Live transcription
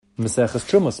Maseches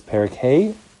Terumos, Perek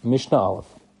Hey, Mishnah Aleph,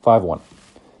 5.1.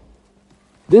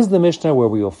 This is the Mishnah where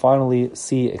we will finally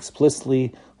see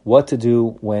explicitly what to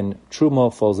do when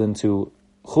Truma falls into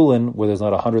Chulin, where there's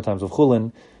not 100 times of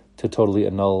Chulin, to totally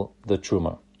annul the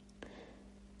Truma.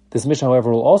 This Mishnah,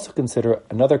 however, will also consider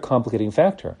another complicating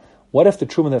factor. What if the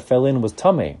Truma that fell in was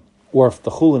Tameh? Or if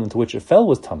the Chulin into which it fell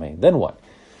was Tameh? Then what?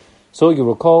 So you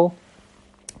recall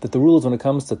that the rule is when it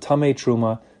comes to Tameh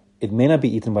Truma, it may not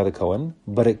be eaten by the Kohen,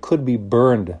 but it could be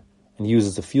burned and used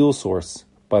as a fuel source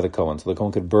by the Kohen. So the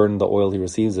Kohen could burn the oil he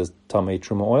receives as Tameh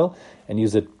Truma oil and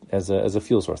use it as a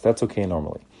fuel source. That's okay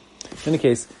normally. In any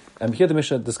case, here the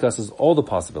Mishnah discusses all the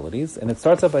possibilities, and it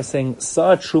starts out by saying,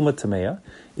 Sa Truma Tameya,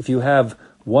 if you have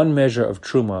one measure of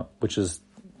Truma, which is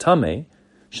Tameh,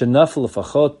 Shenafel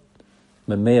Lefachot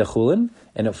Memeya Chulin,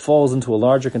 and it falls into a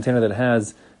larger container that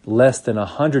has less than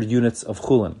 100 units of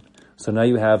Chulin. So now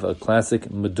you have a classic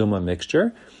meduma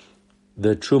mixture.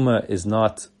 The truma is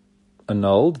not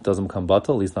annulled, it doesn't become batal,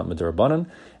 at least not midirabanan,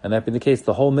 and that being the case,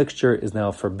 the whole mixture is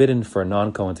now forbidden for a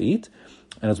non-Kohen to eat.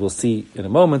 And as we'll see in a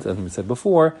moment, as we said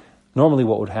before, normally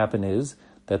what would happen is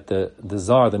that the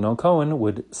Zar, the non-Kohen,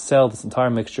 would sell this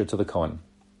entire mixture to the Kohen,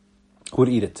 who would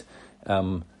eat it,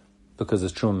 because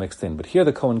there's truma mixed in. But here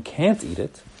the Kohen can't eat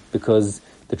it, because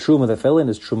the truma that fell in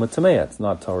is truma tameya. It's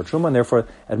not Torah truma, and therefore,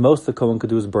 at most, the Kohen could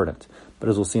do is burn it. But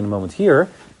as we'll see in a moment here,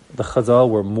 the Chazal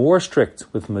were more strict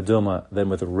with meduma than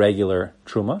with regular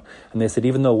truma, and they said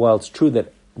even though while it's true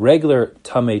that regular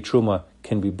tamei truma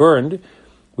can be burned,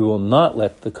 we will not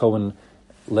let the Kohen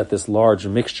let this large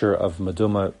mixture of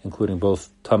meduma, including both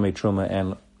tamei truma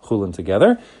and chulin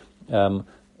together,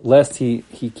 lest he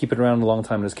keep it around a long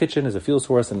time in his kitchen as a fuel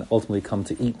source and ultimately come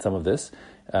to eat some of this,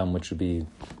 which would be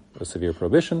a severe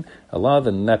prohibition. Allah,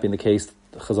 then that being the case,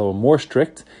 the Chazal were more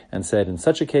strict and said in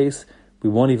such a case, we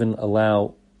won't even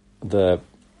allow the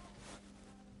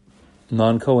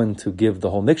non-Kohen to give the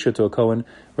whole mixture to a Kohen.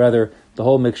 Rather, the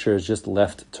whole mixture is just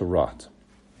left to rot.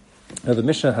 Now, the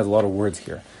Mishnah has a lot of words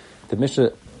here. The Mishnah,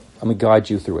 I'm going to guide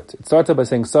you through it. It starts out by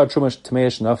saying, Sa Truma Tameya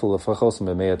Shenafel Lefachos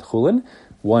Memeyat Chulin.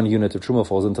 1 unit of Truma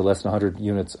falls into less than 100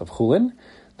 units of Chulin.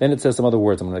 Then it says some other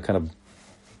words. I'm going to kind of,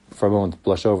 for a moment,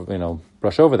 brush over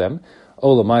them.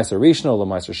 Ola Meiser Rishon, Ola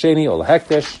Meiser Sheni, Ola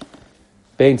Hekdesh,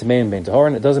 Bein Tamei and Bein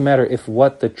Tahorin. It doesn't matter if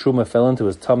what the Truma fell into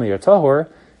is Tamei or Tahor.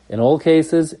 In all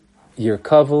cases, your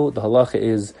kavu, the halacha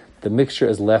is the mixture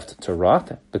is left to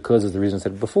rot, because as the reason I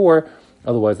said before,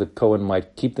 otherwise the Kohen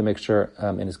might keep the mixture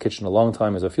in his kitchen a long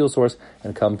time as a fuel source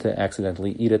and come to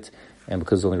accidentally eat it. And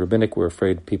because it's only rabbinic, we're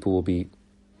afraid people will be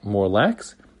more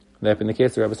lax. That being the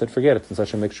case, the Rebbe said, forget it. In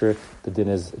such a mixture, the din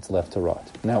is it's left to rot.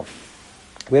 Now,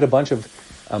 we had a bunch of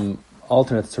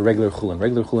alternates to regular chulin.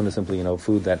 Regular chulin is simply,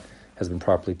 food that has been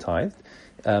properly tithed.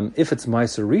 If it's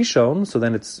meiser rishon, so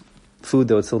then it's food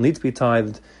that would still need to be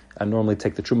tithed. I normally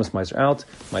take the Terumos Meiser out.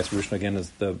 Meiser rishon, again, is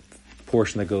the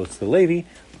portion that goes to the Levi.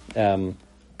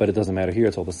 But it doesn't matter here,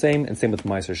 it's all the same. And same with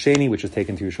meiser sheni, which is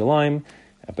taken to Yerushalayim.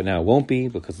 But now it won't be,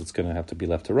 because it's going to have to be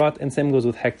left to rot. And same goes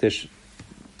with hektish,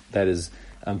 that is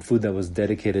food that was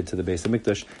dedicated to the Beis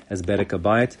HaMikdash as bedek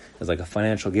habayit, as like a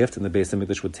financial gift, and the Beis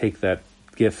HaMikdash would take that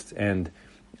gift and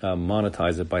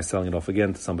monetize it by selling it off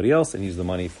again to somebody else and use the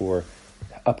money for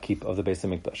upkeep of the Beis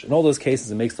HaMikdash. In all those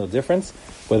cases, it makes no difference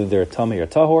whether they're tamei or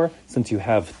tahor. Since you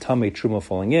have tamei truma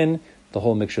falling in, the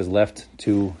whole mixture is left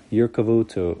to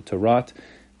yirkavu, to rot,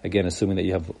 again, assuming that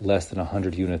you have less than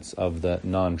 100 units of the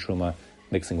non-truma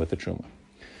mixing with the truma.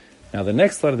 Now, the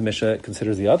next line of the Mishnah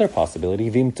considers the other possibility,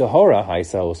 vim tahora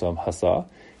haisa osam hasa,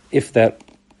 if that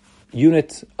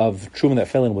unit of truma that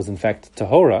fell in was in fact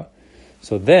tahora,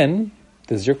 so then,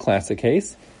 this is your classic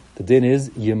case, the din is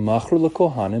yemachru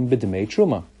lekohanim b'dmei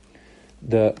truma.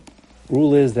 The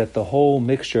rule is that the whole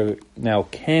mixture now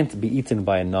can't be eaten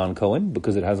by a non-Kohen,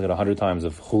 because it hasn't got 100 times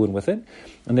of chulin with it,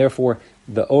 and therefore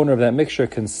the owner of that mixture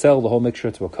can sell the whole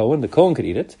mixture to a Kohen. The Kohen could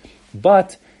eat it,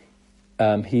 but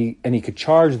he could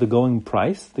charge the going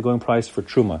price for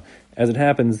truma. As it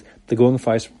happens, the going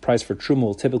price for truma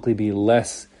will typically be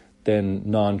less than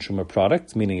non-truma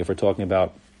products, meaning if we're talking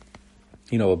about,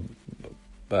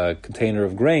 a container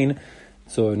of grain,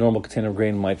 so a normal container of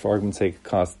grain might, for argument's sake,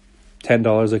 cost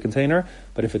 $10 a container,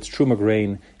 but if it's truma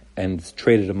grain and it's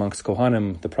traded amongst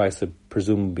Kohanim, the price would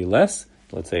presumably be less,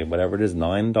 let's say whatever it is,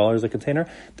 $9 a container.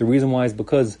 The reason why is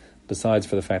because, besides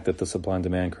for the fact that the supply and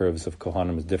demand curves of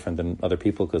Kohanim is different than other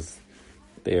people, because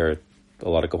they are a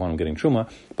lot of Kohanim getting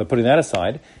truma, but putting that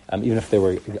aside, even if they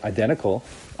were identical,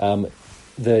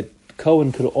 the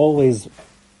Kohen could always,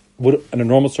 would under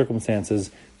normal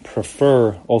circumstances,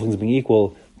 prefer, all things being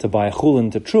equal, to buy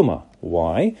chulin to truma.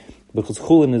 Why? because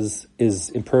chulin is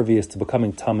impervious to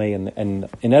becoming tamei and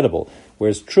inedible,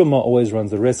 whereas truma always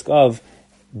runs the risk of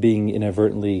being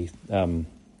inadvertently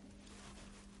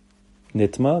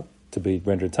nitma, to be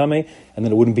rendered tamei, and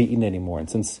then it wouldn't be eaten anymore. And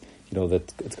since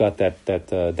that it's got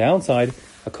that downside,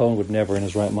 a kohen would never in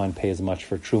his right mind pay as much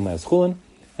for truma as chulin,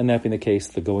 and that being the case,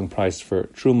 the going price for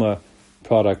truma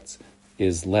products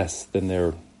is less than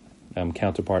their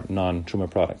counterpart non-truma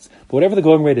products. But whatever the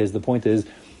going rate is, the point is,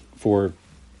 for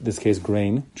this case,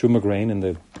 grain, truma grain, in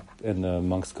the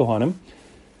amongst kohanim,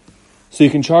 so you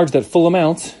can charge that full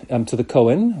amount to the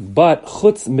kohen, but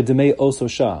chutz midemei oso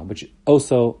sha,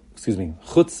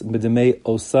 chutz midemei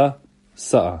osa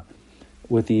sa'a,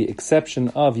 with the exception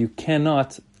of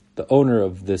the owner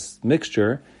of this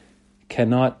mixture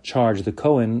cannot charge the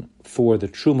kohen for the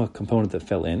truma component that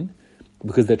fell in,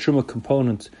 because that truma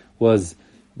component was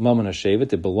mammon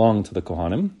hashevet, it belonged to the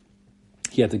kohanim.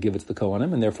 He had to give it to the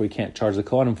kohanim, and therefore he can't charge the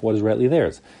kohanim for what is rightly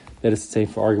theirs. That is to say,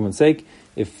 for argument's sake,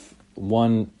 if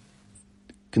one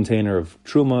container of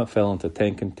truma fell into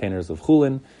 10 containers of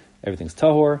chulin, everything's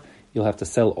tahor, you'll have to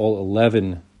sell all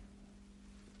 11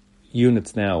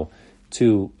 units now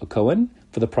to a kohen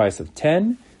for the price of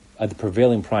 10 at the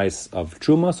prevailing price of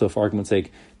truma. So for argument's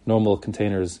sake, normal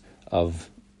containers of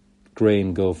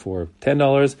grain go for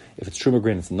 $10. If it's truma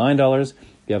grain, it's $9.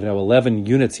 You have now 11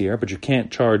 units here, but you can't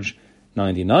charge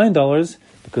 $99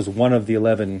 because one of the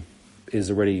 11 is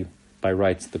already by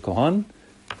rights the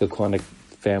Kohanic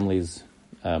family's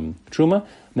truma.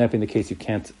 And that being the case, you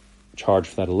can't charge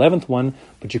for that 11th one,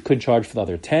 but you could charge for the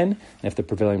other 10. And if the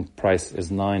prevailing price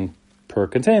is $9 per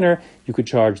container, you could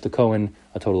charge the Kohen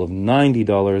a total of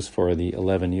 $90 for the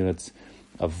 11 units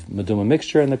of meduma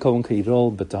mixture, and the Kohen could eat it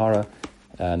all, b'tahara,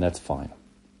 and that's fine.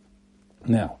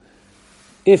 Now,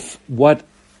 if what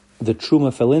the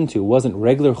truma fell into wasn't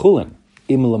regular chulin,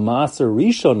 im l'maser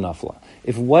rishon nafla,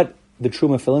 if what the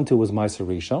truma fell into was Meiser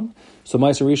Rishon. So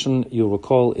Meiser Rishon, you'll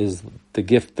recall, is the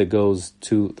gift that goes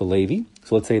to the Levi.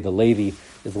 So let's say the Levi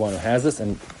is the one who has this,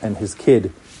 and his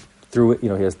kid threw it, he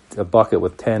has a bucket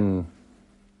with 10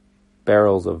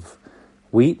 barrels of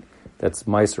wheat. That's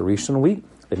Meiser Rishon wheat.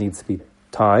 It needs to be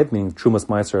tithed, meaning Trumas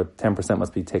Meiser, 10%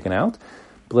 must be taken out.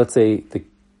 But let's say the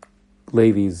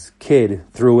Levi's kid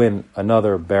threw in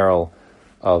another barrel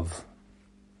of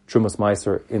Trumas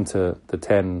Meiser into the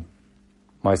 10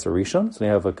 Meiser Rishon. So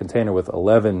you have a container with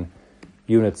 11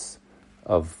 units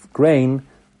of grain,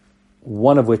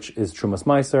 one of which is Trumas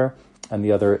Meiser, and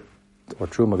the other, or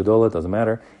Truma Gedola, doesn't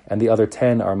matter, and the other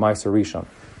 10 are Meiser Rishon.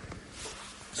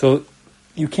 So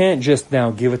you can't just now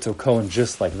give it to a Kohen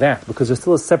just like that, because there's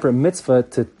still a separate mitzvah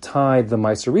to tithe the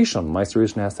Meiser Rishon. Meiser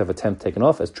Rishon has to have a tenth taken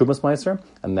off as Trumas Meiser,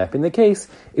 and that being the case,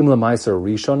 Imla Meiser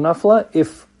Rishon Nafla,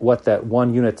 if what that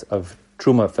one unit of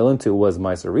Truma fell into was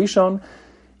Meiser Rishon,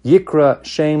 Yikra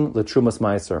Shem L'Trumas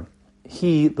Meiser.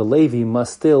 He, the Levi,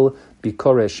 must still be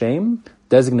Koreh Shem,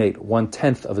 designate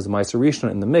 1/10 of his Meiser Rishon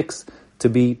in the mix to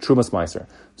be Trumas Meiser.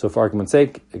 So for argument's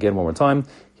sake, again one more time,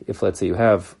 if let's say you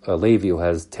have a Levi who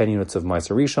has 10 units of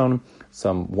Meiser Rishon,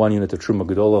 some 1 unit of Truma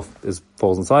Gedola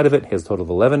falls inside of it, he has a total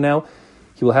of 11 now,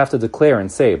 he will have to declare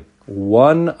and say,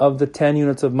 one of the 10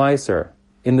 units of Meiser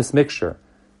in this mixture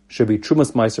should be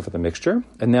Trumas Meiser for the mixture,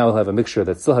 and now he'll have a mixture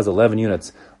that still has 11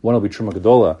 units. One will be Truma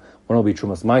Gedola, one will be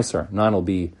Trumas Meiser, 9 will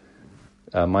be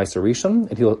Meiser Rishon,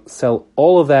 and he'll sell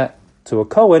all of that to a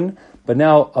Kohen, but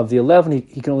now of the 11,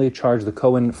 he can only charge the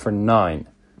Kohen for 9,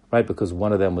 right? Because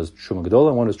one of them was Truma Gedola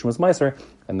and one was Trumas Meiser,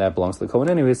 and that belongs to the Kohen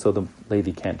anyway, so the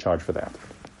Levi can't charge for that.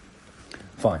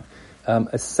 Fine.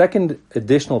 A second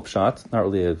additional pshat, not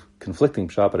really a conflicting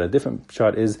pshat, but a different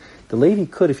pshat, is the Levi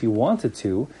could, if he wanted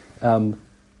to, in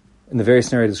the very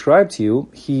scenario described to you,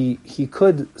 he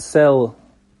could sell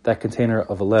that container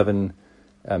of 11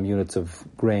 units of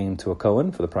grain to a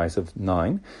Kohen for the price of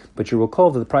 9. But you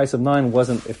recall that the price of 9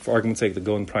 wasn't, if for argument's sake, the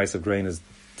going price of grain is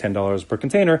 $10 per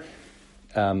container,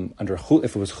 if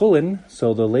it was chulin,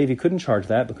 so the Levi couldn't charge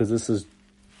that because this has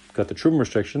got the Truma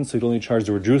restriction, so he'd only charge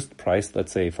the reduced price,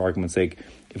 let's say, for argument's sake,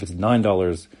 if it's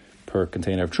 $9 per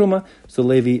container of Truma, so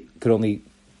Levi could only,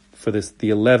 for the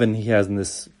 11 he has in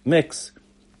this mix,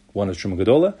 one is Truma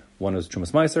Gedola, one is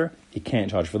Trumas Meiser. He can't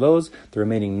charge for those. The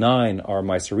remaining 9 are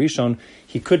Meiser Rishon.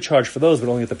 He could charge for those, but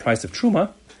only at the price of Truma.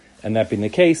 And that being the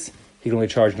case, he can only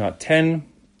charge not 10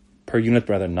 per unit,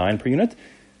 but rather 9 per unit.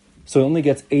 So he only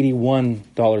gets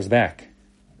 $81 back.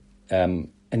 And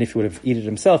if he would have eaten it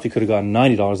himself, he could have gotten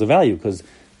 $90 of value, because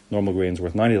normal grain's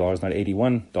worth $90, not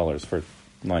 $81 for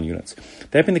 9 units.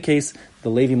 That being the case, the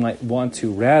Levi might want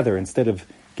to rather, instead of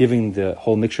giving the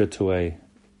whole mixture to a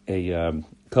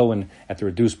Kohen at the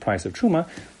reduced price of Truma,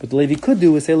 what the Levi could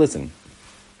do is say, listen,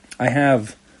 I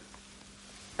have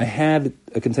I had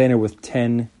a container with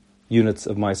 10 units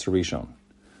of Meiser Rishon.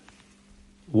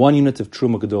 1 unit of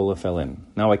Truma Gedola fell in.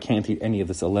 Now I can't eat any of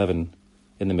this 11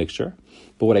 in the mixture.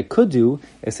 But what I could do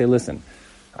is say, listen,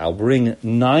 I'll bring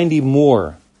 90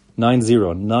 more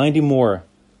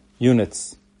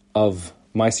units of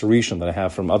Meiser Rishon that I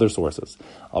have from other sources.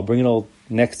 I'll bring it all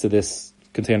next to this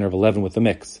container of 11 with the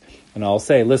mix. And I'll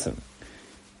say, listen,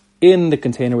 in the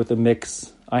container with the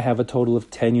mix, I have a total of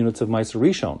 10 units of Meiser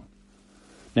Rishon.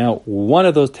 Now, one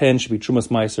of those 10 should be Trumas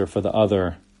Meiser for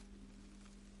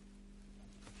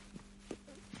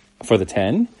the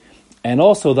 10, and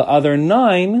also the other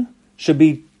 9 should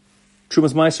be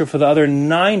Trumas Meiser for the other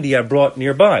 90 I brought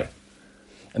nearby.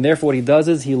 And therefore what he does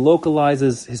is he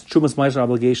localizes his Trumas Meiser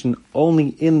obligation only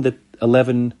in the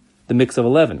mix of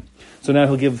 11. So now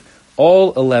he'll give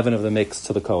all 11 of the mix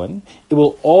to the Kohen. It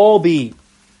will all be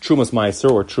Trumas Meiser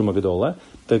or Truma Gedola.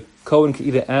 The Kohen can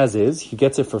eat it as is. He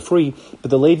gets it for free.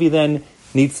 But the Levi then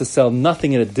needs to sell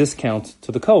nothing at a discount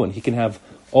to the Kohen. He can have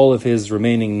all of his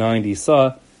remaining 90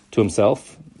 sa to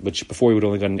himself, which before he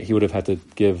would have had to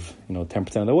give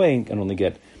 10% of the way and only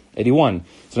get 81.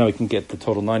 So now he can get the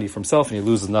total 90 for himself, and he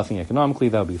loses nothing economically.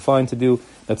 That would be fine to do.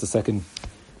 That's the second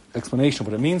explanation.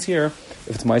 What it means here, if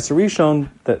it's Meiser Rishon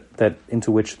that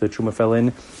into which the Truma fell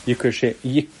in, Yikra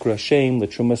Shem, the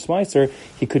Trumas Meiser,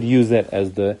 he could use that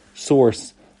as the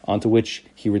source onto which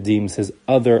he redeems his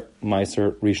other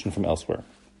Meiser Rishon from elsewhere.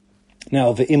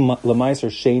 Now, V'im L'Meiser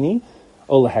Sheni,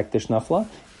 O L'Hektish Nafla,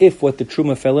 if what the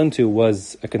Truma fell into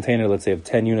was a container, let's say, of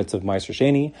 10 units of Meiser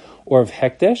Sheni, or of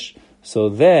Hektish, so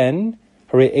then,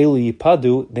 Hare Elu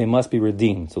Yipadu, they must be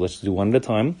redeemed. So let's do one at a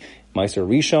time. Meiser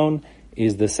Rishon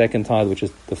is the second tithe, which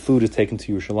is the food is taken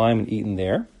to Yerushalayim and eaten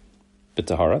there.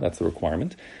 B'tahara, that's the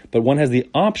requirement. But one has the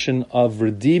option of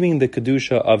redeeming the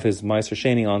Kedusha of his Meiser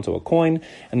Sheni onto a coin,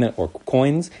 or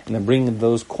coins, and then bringing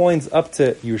those coins up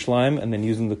to Yerushalayim, and then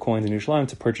using the coins in Yerushalayim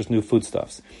to purchase new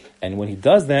foodstuffs. And when he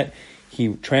does that,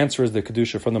 he transfers the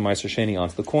Kedusha from the Meiser Sheni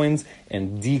onto the coins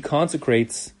and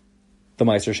deconsecrates the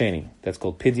Meiser Sheni. That's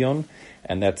called Pidyon,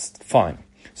 and that's fine.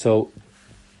 So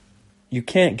you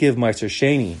can't give Meiser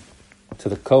Sheni to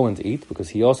the Kohen to eat, because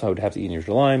he also would have to eat in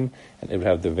Yerushalayim, and it would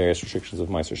have the various restrictions of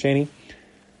Meiser Sheni.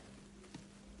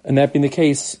 And that being the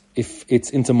case, if it's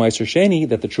into Meiser Sheni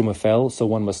that the Truma fell, so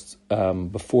one must,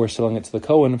 before selling it to the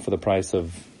Kohen for the price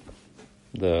of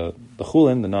the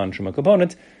Chulin, the non-Truma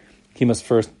component, he must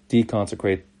first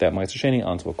deconsecrate that Meiser Sheni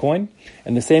onto a coin.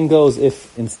 And the same goes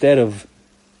if instead of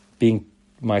being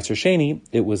Meiser Sheni,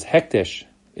 it was Hektish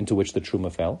into which the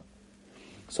Truma fell.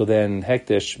 So then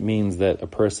Hektish means that a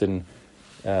person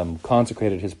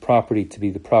consecrated his property to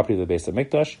be the property of the Beis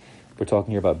HaMikdash. We're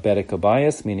talking here about Bedek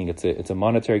Abayas, meaning it's a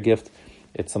monetary gift.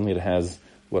 It's something that has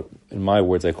what, in my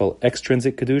words, I call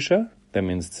extrinsic Kedusha. That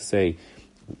means to say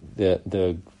the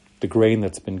grain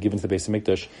that's been given to the Beis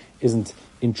HaMikdash isn't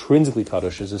intrinsically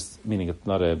Kadosh, it's just meaning it's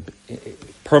not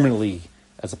permanently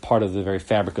as a part of the very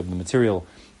fabric of the material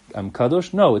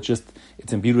Kadosh. No,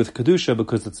 it's imbued with Kedusha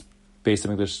because it's Beis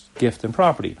HaMikdash gift and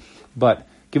property. But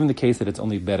given the case that it's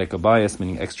only Bedek Abayas,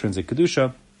 meaning extrinsic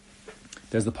Kedusha,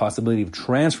 there's the possibility of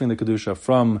transferring the Kedusha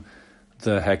from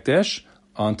the Hekdesh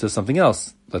onto something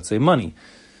else, let's say money.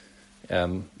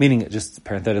 Meaning, just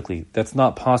parenthetically, that's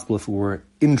not possible if it were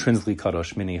intrinsically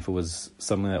Kadosh, meaning if it was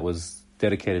something that was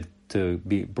dedicated to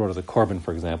be brought as a korban,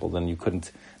 for example, then you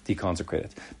couldn't deconsecrate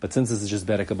it. But since this is just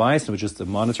Bedek Abayis, and it was just a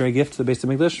monetary gift to the Beis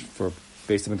HaMikdash for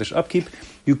Beis HaMikdash upkeep,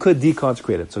 you could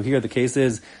deconsecrate it. So here the case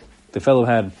is, the fellow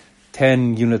had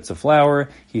 10 units of flour.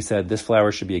 He said this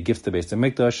flour should be a gift to the Beis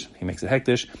HaMikdash. He makes it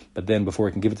hektish, but then before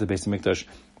he can give it to the Beis HaMikdash,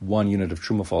 1 unit of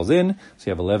truma falls in. So you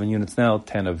have 11 units now,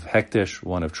 10 of hektish,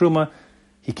 1 of truma.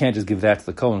 He can't just give that to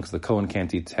the Kohen because the Kohen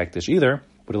can't eat hektish either.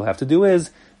 What he'll have to do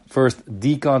is first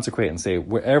deconsecrate and say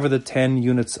wherever the 10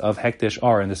 units of hektish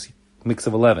are in this mix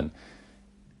of 11,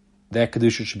 that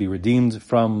kedusha should be redeemed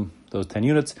from those 10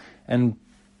 units and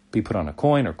be put on a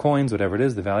coin or coins, whatever it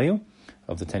is, the value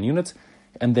of the 10 units.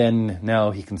 And then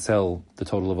now he can sell the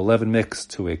total of 11 mix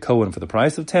to a Kohen for the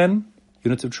price of 10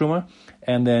 units of truma,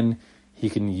 and then he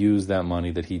can use that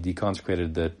money that he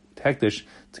deconsecrated the hektish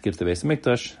to give to the Beis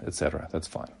HaMikdash, etc. That's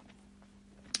fine.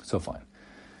 So fine.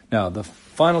 Now, the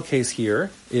final case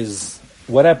here is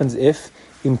what happens if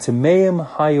im temeim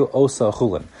hayu osa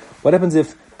chulin. What happens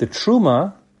if the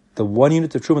truma, the 1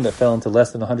 unit of truma that fell into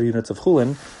less than 100 units of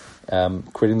chulin,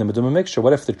 creating the meduma mixture,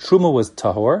 what if the truma was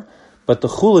tahor, but the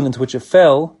chulin into which it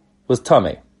fell was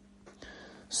tameh?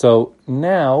 So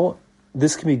now,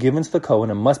 this can be given to the Kohen,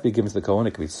 and must be given to the Kohen.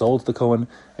 It can be sold to the Kohen,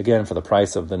 again, for the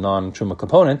price of the non-truma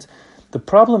component. The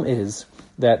problem is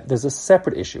that there's a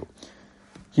separate issue.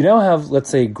 You now have, let's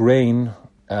say, grain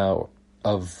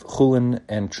of chulin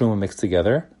and truma mixed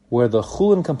together, where the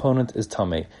chulin component is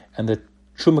tameh and the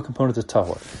truma component is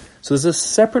tahor. So there's a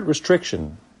separate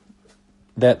restriction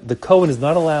that the Kohen is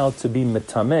not allowed to be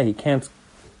metameh. He can't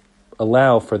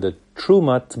allow for the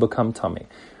truma to become tameh.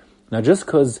 Now, just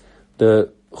because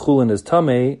the chulin is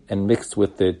tameh and mixed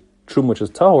with the truma, which is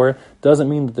tahor, doesn't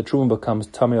mean that the truma becomes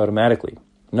tameh automatically.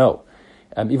 No.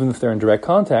 Even if they're in direct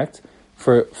contact,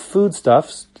 for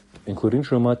foodstuffs, including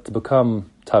truma, to become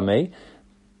tameh,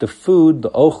 the food, the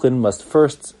ochlin, must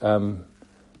first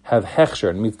have hechsher,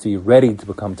 it needs to be ready to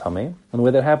become tameh. And the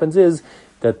way that happens is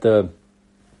that the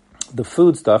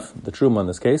food stuff, the truma in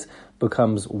this case,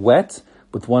 becomes wet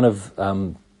with one of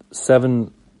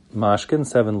 7 mashkin,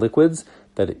 7 liquids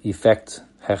that effect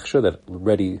hechsher, that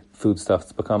ready foodstuffs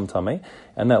to become tameh.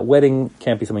 And that wetting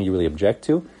can't be something you really object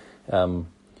to.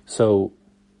 So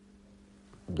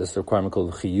this is a requirement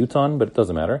called chiyuton, but it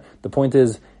doesn't matter. The point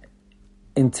is,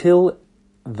 until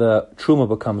the truma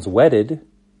becomes wetted,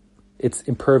 it's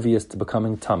impervious to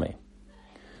becoming tameh.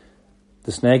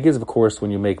 The snag is, of course,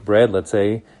 when you make bread, let's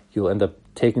say, you'll end up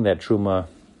taking that truma,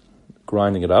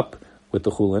 grinding it up with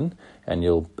the chulin, and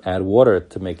you'll add water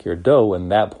to make your dough,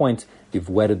 and at that point, you've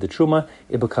wetted the truma,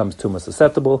 it becomes tuma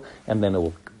susceptible, and then it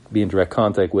will be in direct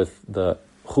contact with the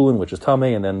chulin, which is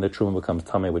tameh, and then the truma becomes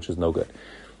tameh, which is no good.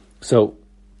 So,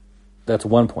 that's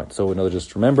one point. So, in other words,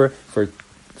 just remember, for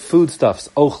foodstuffs,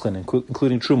 ochlin,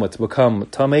 including truma, to become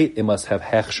tameh, it must have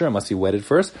hechsher, it must be wetted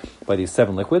first by these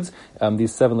 7 liquids.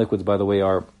 These 7 liquids, by the way,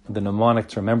 are, the mnemonic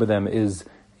to remember them is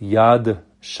yad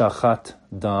shachat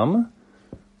dam,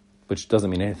 which doesn't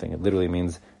mean anything. It literally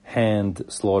means hand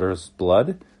slaughters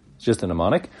blood. It's just a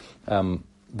mnemonic.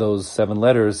 Those 7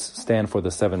 letters stand for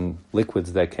the 7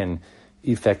 liquids that can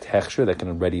effect hechsher, that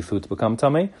can ready food to become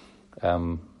tameh.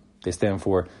 They stand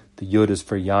for, the yud is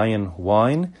for yayin,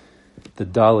 wine. The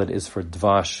dalet is for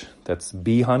dvash, that's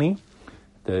bee honey.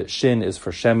 The shin is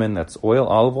for shemen, that's oil,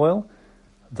 olive oil.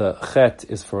 The chet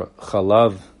is for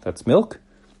chalav, that's milk.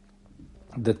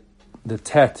 The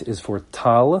tet is for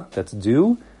tal, that's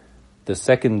dew. The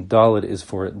second dalet is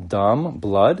for dam,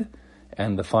 blood.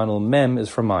 And the final mem is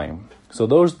for mayim. So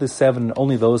those are the 7,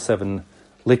 only those 7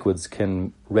 liquids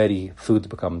can ready food to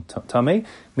become tameh,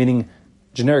 meaning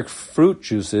generic fruit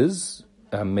juices,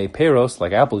 meiperos,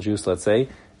 like apple juice, let's say,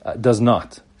 does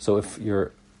not. So if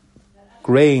your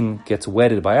grain gets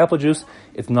wetted by apple juice,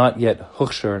 it's not yet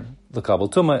huksher l'kabel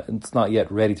tuma, it's not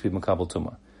yet ready to be makabel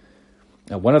tuma.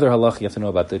 Now, one other halach you have to know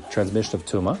about the transmission of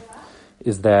tuma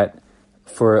is that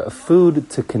for a food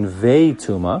to convey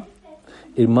tuma,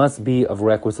 it must be of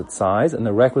requisite size, and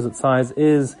the requisite size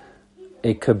is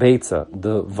a kibetza,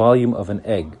 the volume of an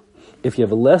egg. If you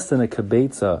have less than a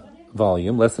kibetza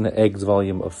volume, less than an egg's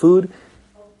volume of food,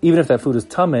 even if that food is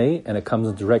tameh and it comes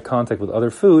in direct contact with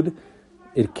other food,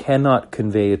 it cannot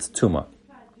convey its tuma.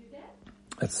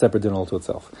 That's separate din all to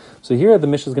itself. So here the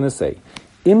Mishnah is going to say,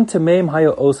 Im tameim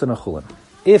haya osan chulin.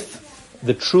 If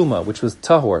the truma, which was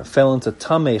tahor, fell into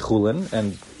tameh chulin,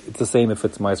 and it's the same if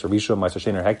it's ma'aser rishon, ma'aser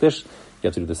shein, or hektish, you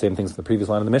have to do the same things in the previous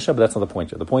line of the Mishnah, but that's not the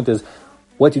point here. The point is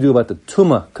what you do about the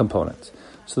tuma component.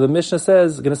 So the Mishnah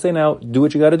says, going to say now, do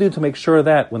what you got to do to make sure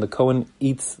that when the Kohen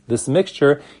eats this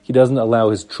mixture, he doesn't allow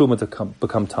his truma to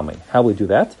become tameh. How will he do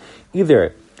that?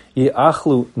 Either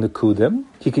yi'achlu nekudim,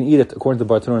 he can eat it according to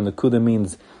the Bartanur. Nekudim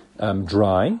means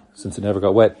dry, since it never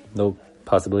got wet, no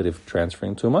possibility of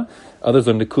transferring tuma. Others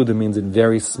are nekudim, means in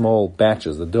very small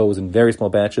batches. The dough is in very small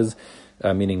batches,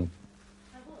 meaning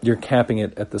you're capping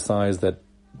it at the size that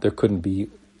there couldn't be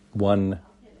 1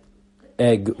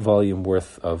 egg volume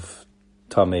worth of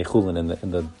tameh chulin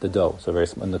in the dough. So very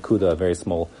small, nakuda, a very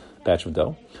small batch of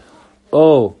dough.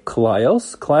 Oh,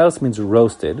 klayos. Klayos means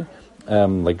roasted,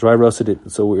 like dry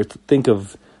roasted. So we think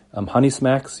of honey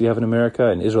smacks you have in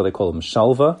America. In Israel, they call them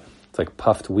shalva. It's like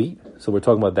puffed wheat. So we're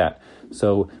talking about that.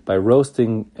 So by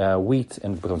roasting wheat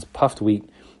and it becomes puffed wheat,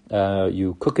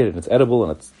 you cook it and it's edible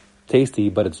and it's tasty,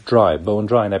 but it's dry, bone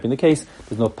dry. And that being the case,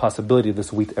 there's no possibility of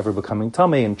this wheat ever becoming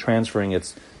tameh and transferring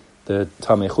the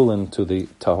tameh chulin to the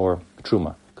tahor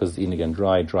truma, because it's eaten again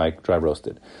dry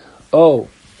roasted. Oh,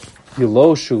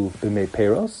 yiloshu b'mei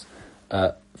peros.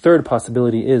 Third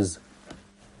possibility is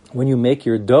when you make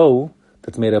your dough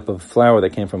that's made up of flour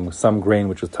that came from some grain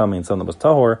which was tameh and some that was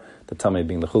tahor, the tameh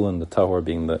being the chulin, the tahor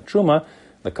being the truma.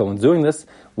 The Kohen's doing this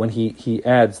when he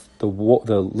adds the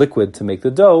liquid to make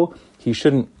the dough. He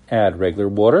shouldn't add regular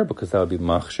water because that would be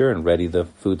machshir and ready the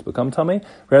food to become tameh.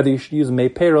 Rather, you should use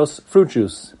meiperos, fruit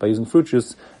juice. By using fruit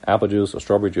juice, apple juice or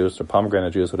strawberry juice or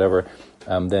pomegranate juice, whatever,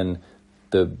 then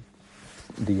the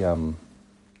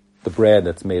bread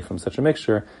that's made from such a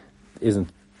mixture isn't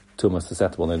tuma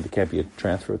susceptible, and there can't be a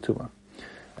transfer of tuma.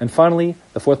 And finally,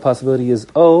 the fourth possibility is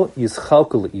O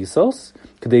yischalku le'isos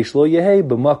kadei shlo YaHei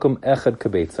b'makom echad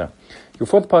kabetza. Your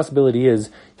fourth possibility is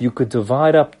you could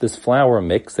divide up this flour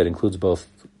mix that includes both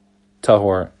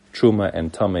tahor, truma,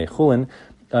 and tamei chulin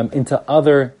into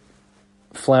other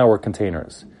flour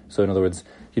containers. So in other words,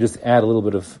 you just add a little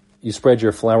bit of, you spread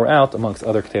your flour out amongst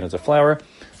other containers of flour,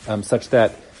 such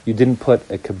that you didn't put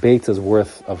a kabetza's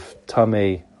worth of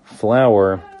tamei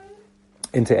flour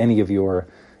into any of your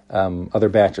other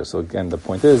batches. So again, the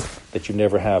point is that you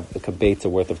never have a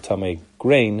kabetza worth of tamei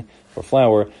grain or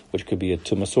flour, which could be a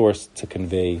tuma source to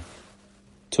convey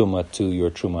tuma to your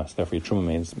truma. So therefore your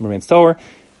truma remains tahor.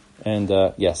 And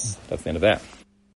yes, that's the end of that.